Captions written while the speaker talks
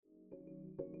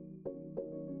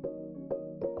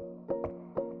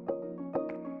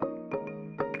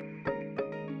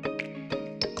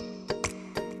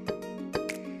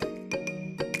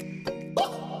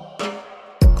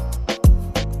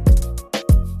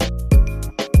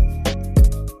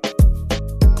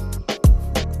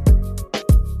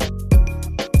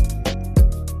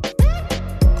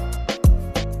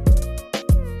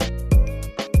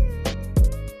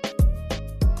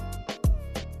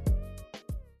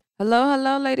Hello,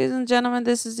 hello, ladies and gentlemen.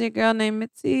 This is your girl named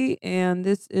Mitzi, and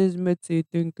this is Mitzi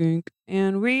Thinking.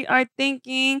 And we are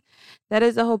thinking. That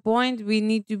is the whole point. We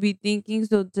need to be thinking.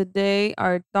 So today,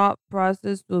 our thought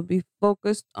process will be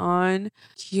focused on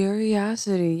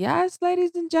curiosity. Yes,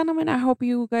 ladies and gentlemen, I hope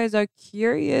you guys are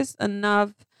curious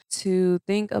enough to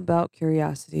think about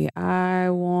curiosity.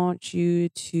 I want you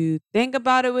to think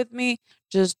about it with me.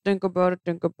 Just think about it,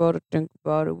 think about it, think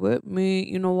about it with me.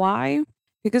 You know why?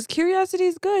 Because curiosity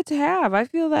is good to have. I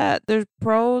feel that there's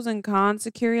pros and cons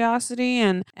to curiosity,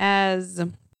 and as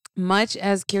much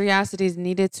as curiosity is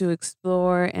needed to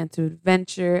explore and to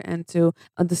adventure and to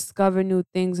discover new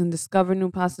things and discover new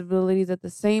possibilities, at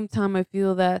the same time, I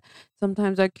feel that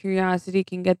sometimes our curiosity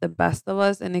can get the best of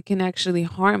us and it can actually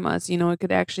harm us. It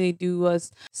could actually do us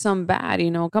some bad.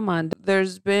 Come on.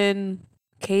 There's been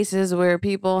cases where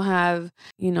people have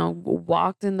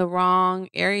walked in the wrong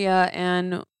area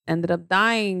and ended up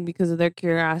dying because of their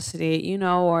curiosity,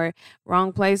 or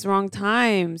wrong place, wrong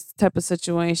times type of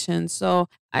situation. So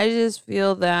I just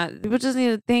feel that people just need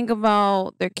to think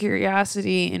about their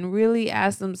curiosity and really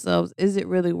ask themselves, is it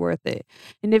really worth it?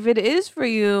 And if it is for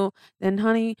you, then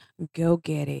honey, go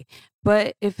get it.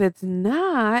 But if it's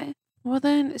not, well,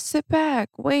 then sit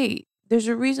back, wait. There's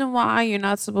a reason why you're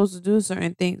not supposed to do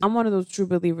certain things. I'm one of those true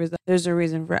believers that there's a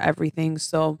reason for everything.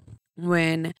 So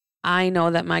when I know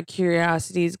that my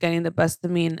curiosity is getting the best of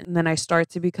me, and then I start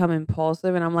to become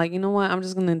impulsive, and I'm like, you know what? I'm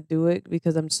just going to do it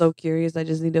because I'm so curious. I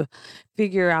just need to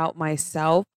figure out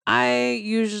myself. I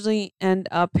usually end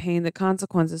up paying the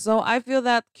consequences. So I feel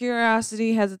that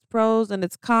curiosity has its pros and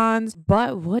its cons,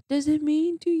 but what does it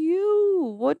mean to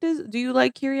you? Do you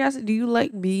like curiosity? Do you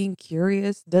like being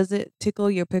curious? Does it tickle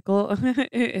your pickle?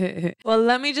 Well,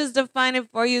 let me just define it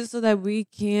for you so that we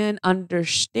can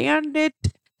understand it,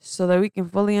 so that we can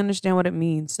fully understand what it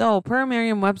means. So, per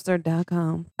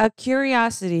Merriam-Webster.com, a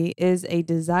curiosity is a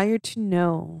desire to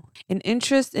know, an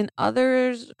interest in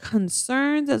others'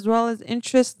 concerns, as well as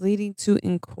interest leading to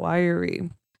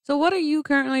inquiry. So, what are you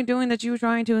currently doing that you're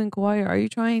trying to inquire? Are you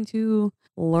trying to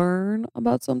learn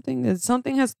about something? That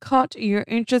something has caught your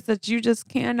interest that you just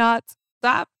cannot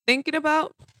stop thinking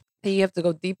about? And you have to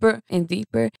go deeper and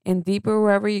deeper and deeper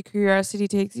wherever your curiosity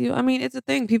takes you. I mean, it's a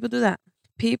thing. People do that.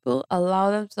 People allow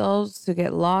themselves to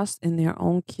get lost in their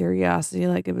own curiosity.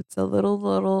 Like if it's a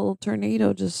little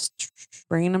tornado, just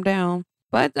bringing them down.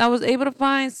 But I was able to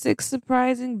find 6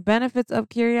 surprising benefits of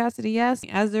curiosity. Yes,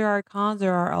 as there are cons,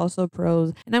 there are also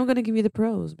pros. And I'm going to give you the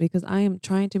pros because I am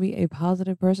trying to be a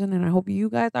positive person. And I hope you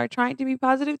guys are trying to be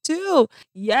positive too.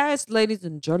 Yes, ladies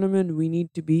and gentlemen, we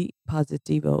need to be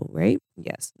positivo, right?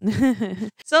 Yes.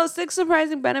 So, 6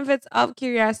 surprising benefits of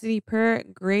curiosity per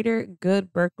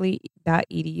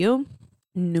greatergoodberkeley.edu.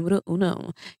 Numero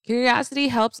uno, curiosity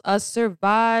helps us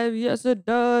survive. Yes, it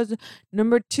does.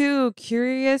 Number two,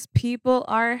 curious people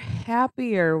are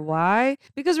happier. Why?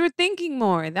 Because we're thinking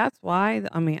more. That's why.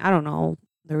 I mean, I don't know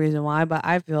the reason why, but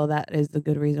I feel that is the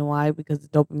good reason why, because the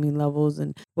dopamine levels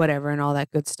and whatever and all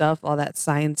that good stuff, all that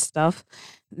science stuff.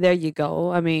 There you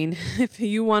go. I mean, if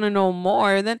you want to know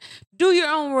more, then do your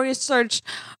own research.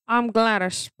 I'm glad I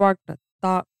sparked a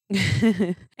thought.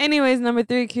 Anyways, number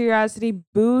three, curiosity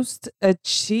boosts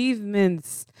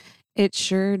achievements. It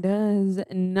sure does.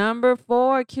 Number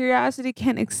four, curiosity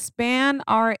can expand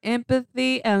our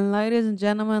empathy. And ladies and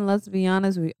gentlemen, let's be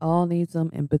honest, we all need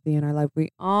some empathy in our life.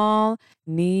 We all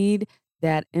need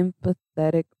that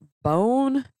empathetic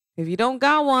bone. If you don't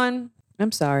got one,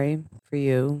 I'm sorry for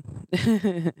you.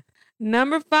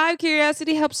 Number five,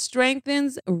 curiosity helps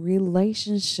strengthens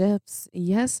relationships.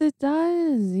 Yes, it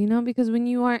does. Because when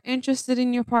you are interested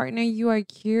in your partner, you are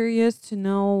curious to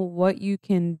know what you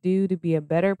can do to be a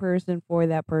better person for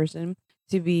that person,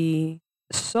 to be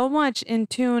so much in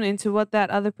tune into what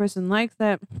that other person likes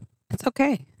that it's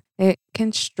okay. It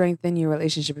can strengthen your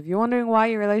relationship. If you're wondering why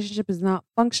your relationship is not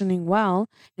functioning well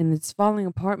and it's falling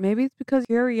apart, maybe it's because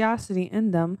curiosity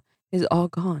in them is all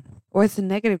gone. Or it's a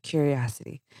negative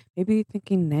curiosity. Maybe you're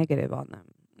thinking negative on them.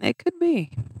 It could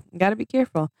be. You gotta be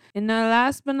careful. And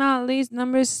last but not least,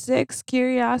 number six,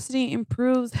 curiosity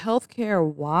improves healthcare.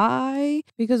 Why?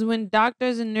 Because when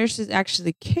doctors and nurses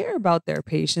actually care about their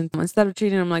patients, instead of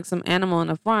treating them like some animal on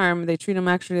a farm, they treat them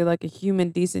actually like a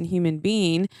human, decent human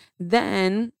being.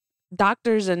 Then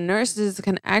doctors and nurses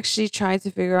can actually try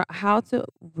to figure out how to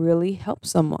really help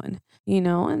someone.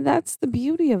 and that's the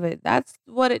beauty of it. That's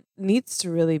what it needs to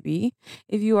really be.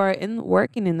 If you are in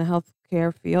working in the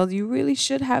healthcare field, you really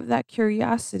should have that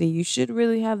curiosity. You should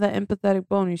really have that empathetic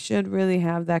bone. You should really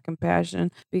have that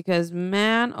compassion because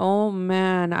man, oh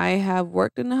man, I have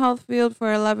worked in the health field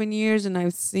for 11 years and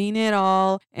I've seen it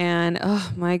all. And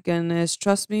oh my goodness,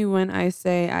 trust me when I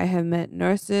say I have met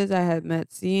nurses, I have met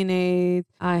CNAs,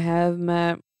 I have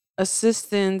met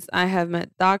assistants, I have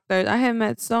met doctors, I have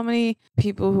met so many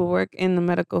people who work in the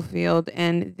medical field,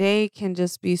 and they can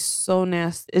just be so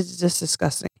nasty. It's just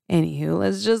disgusting. Anywho,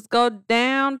 let's just go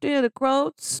down to the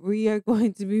quotes. We are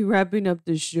going to be wrapping up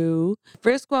the show.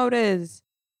 First quote is,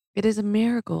 it is a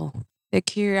miracle that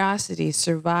curiosity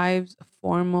survives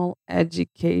formal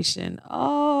education.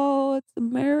 Oh, it's a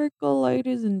miracle,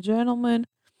 ladies and gentlemen.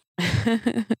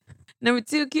 Number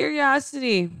two,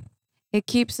 curiosity. It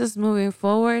keeps us moving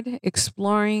forward,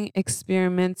 exploring,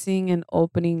 experimenting, and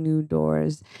opening new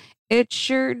doors. It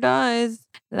sure does.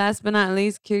 Last but not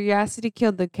least, curiosity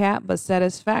killed the cat, but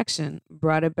satisfaction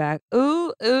brought it back.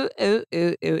 Ooh, ooh, ooh,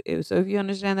 ooh, ooh, ooh. So if you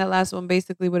understand that last one,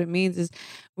 basically what it means is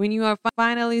when you are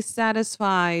finally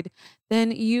satisfied,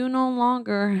 then you no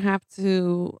longer have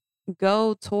to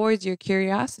go towards your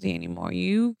curiosity anymore.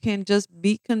 You can just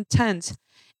be content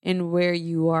in where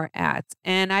you are at.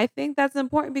 And I think that's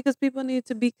important because people need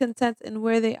to be content in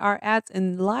where they are at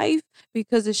in life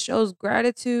because it shows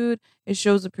gratitude, it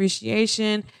shows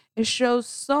appreciation, it shows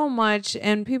so much.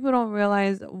 And people don't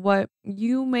realize what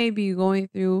you may be going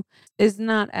through is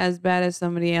not as bad as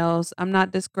somebody else. I'm not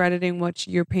discrediting what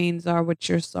your pains are, what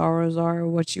your sorrows are, or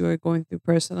what you are going through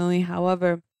personally.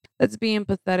 However, let's be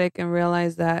empathetic and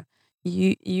realize that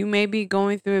you may be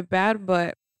going through it bad,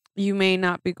 but you may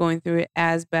not be going through it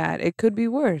as bad. It could be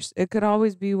worse. It could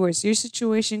always be worse. Your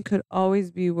situation could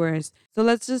always be worse. So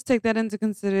let's just take that into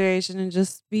consideration and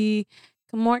just be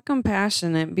more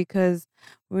compassionate because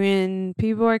when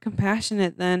people are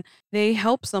compassionate, then they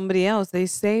help somebody else. They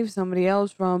save somebody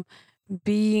else from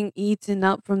being eaten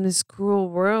up from this cruel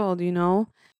world.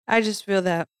 I just feel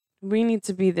that we need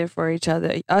to be there for each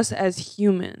other, us as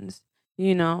humans.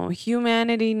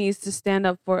 Humanity needs to stand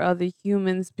up for other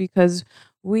humans because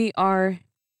we are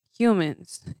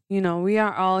humans. We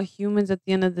are all humans at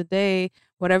the end of the day.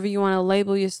 Whatever you want to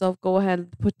label yourself, go ahead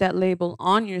and put that label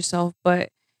on yourself. But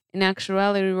in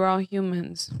actuality, we're all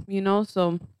humans.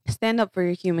 So stand up for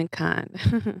your humankind.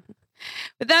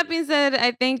 With that being said,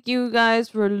 I thank you guys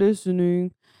for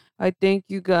listening. I thank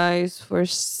you guys for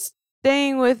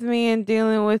staying with me and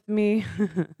dealing with me.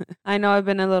 I know I've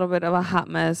been a little bit of a hot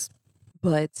mess.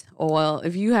 But, oh well,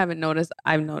 if you haven't noticed,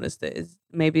 I've noticed it.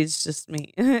 Maybe it's just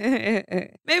me.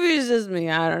 Maybe it's just me.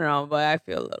 I don't know, but I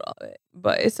feel a little bit.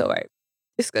 But it's all right.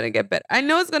 It's gonna get better. I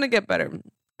know it's gonna get better.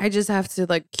 I just have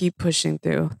to keep pushing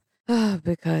through.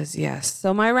 Because yes.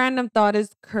 So my random thought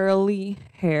is curly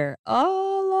hair.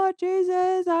 Oh Lord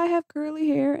Jesus, I have curly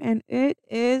hair and it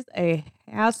is a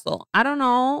hassle. I don't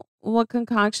know what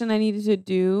concoction I needed to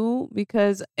do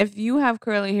because if you have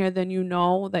curly hair, then you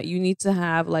know that you need to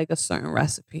have a certain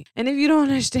recipe. And if you don't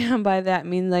understand by that,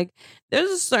 mean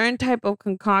there's a certain type of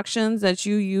concoctions that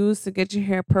you use to get your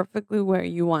hair perfectly where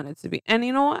you want it to be. And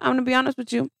you know what? I'm gonna be honest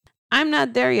with you. I'm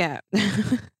not there yet.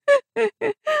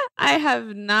 I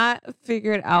have not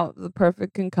figured out the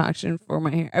perfect concoction for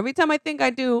my hair. Every time I think I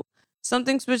do,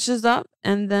 something switches up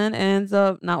and then ends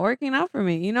up not working out for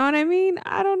me. You know what I mean?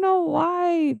 I don't know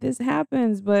why this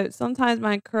happens, but sometimes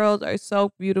my curls are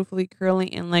so beautifully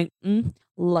curly and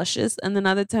luscious. And then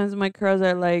other times my curls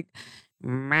are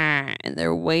meh, and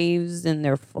they're waves and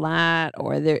they're flat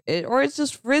or it's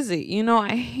just frizzy.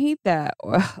 I hate that.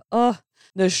 Ugh,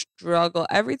 the struggle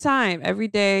every time, every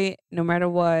day, no matter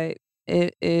what.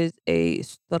 It is a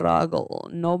struggle.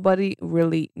 Nobody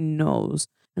really knows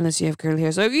unless you have curly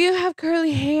hair. So if you have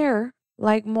curly hair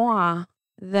like moi,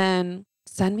 then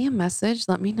send me a message.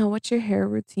 Let me know what your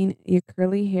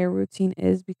curly hair routine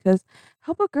is because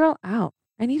help a girl out.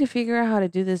 I need to figure out how to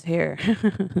do this hair.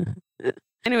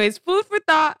 Anyways, food for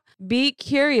thought. Be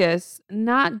curious,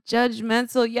 not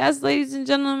judgmental. Yes, ladies and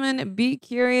gentlemen, be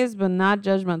curious, but not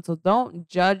judgmental. Don't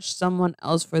judge someone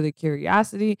else for the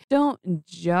curiosity. Don't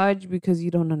judge because you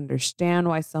don't understand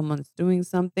why someone's doing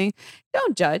something.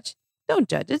 Don't judge. Don't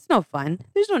judge. It's no fun.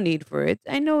 There's no need for it.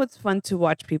 I know it's fun to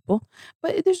watch people,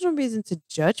 but there's no reason to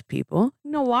judge people.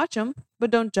 Watch them,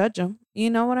 but don't judge them. You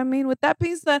know what I mean? With that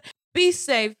being said, be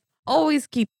safe. Always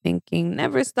keep thinking.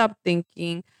 Never stop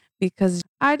thinking because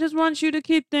I just want you to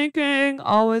keep thinking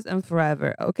always and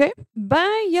forever. Okay?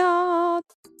 Bye, y'all.